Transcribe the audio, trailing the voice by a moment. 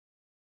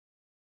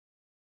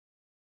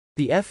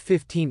The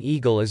F-15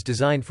 Eagle is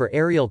designed for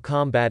aerial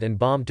combat and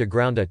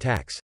bomb-to-ground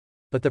attacks.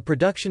 But the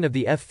production of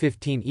the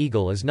F-15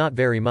 Eagle is not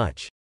very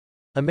much.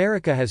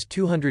 America has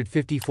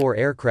 254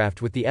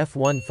 aircraft with the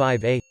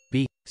F-15A,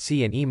 B,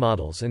 C and E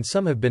models, and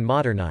some have been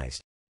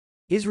modernized.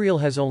 Israel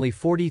has only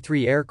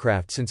 43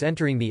 aircraft since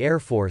entering the Air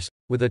Force,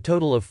 with a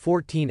total of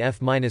 14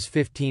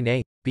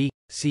 F-15A, B,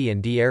 C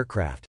and D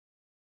aircraft.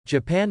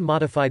 Japan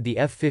modified the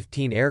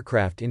F-15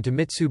 aircraft into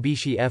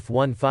Mitsubishi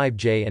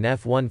F-15J and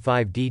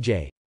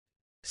F-15DJ.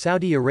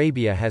 Saudi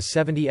Arabia has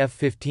 70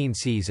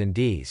 F-15Cs and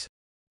Ds.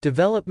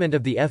 Development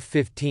of the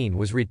F-15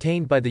 was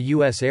retained by the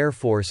U.S. Air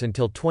Force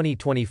until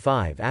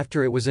 2025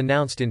 after it was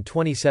announced in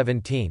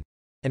 2017,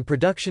 and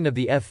production of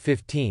the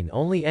F-15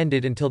 only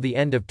ended until the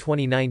end of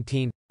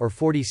 2019, or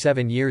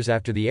 47 years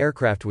after the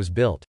aircraft was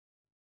built.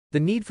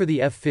 The need for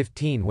the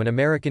F-15 when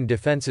American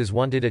defenses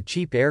wanted a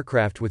cheap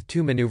aircraft with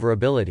two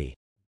maneuverability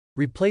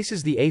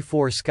replaces the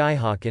A-4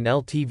 Skyhawk and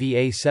LTV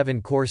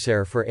A-7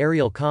 Corsair for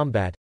aerial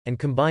combat, and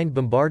combined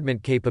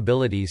bombardment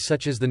capabilities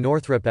such as the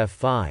Northrop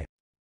F-5.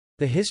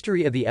 The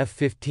history of the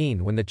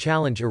F-15 when the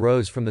challenge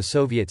arose from the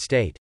Soviet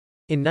state.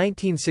 In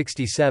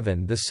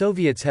 1967 the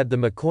Soviets had the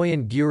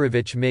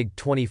Mikoyan-Gurevich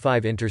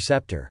MiG-25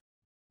 interceptor.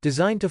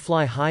 Designed to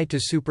fly high to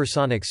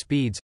supersonic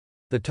speeds,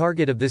 the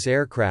target of this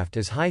aircraft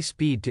is high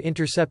speed to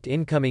intercept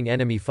incoming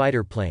enemy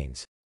fighter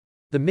planes.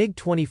 The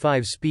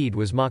MiG-25 speed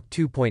was Mach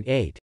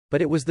 2.8,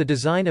 but it was the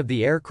design of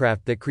the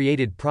aircraft that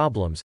created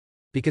problems,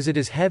 because it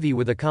is heavy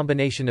with a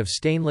combination of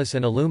stainless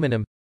and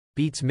aluminum,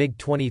 beats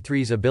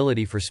MiG-23's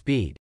ability for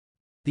speed.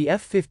 The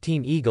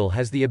F-15 Eagle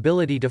has the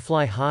ability to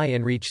fly high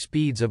and reach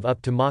speeds of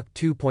up to Mach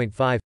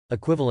 2.5,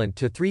 equivalent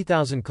to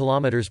 3,000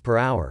 km per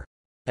hour.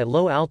 At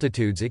low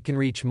altitudes it can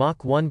reach Mach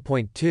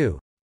 1.2.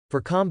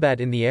 For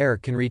combat in the air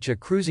can reach a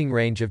cruising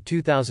range of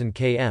 2,000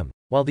 km,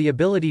 while the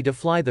ability to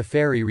fly the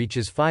ferry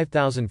reaches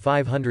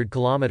 5,500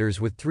 km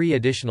with 3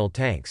 additional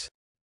tanks.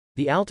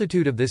 The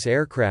altitude of this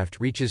aircraft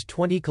reaches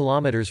 20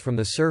 km from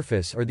the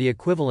surface or the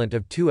equivalent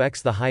of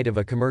 2x the height of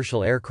a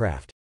commercial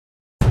aircraft.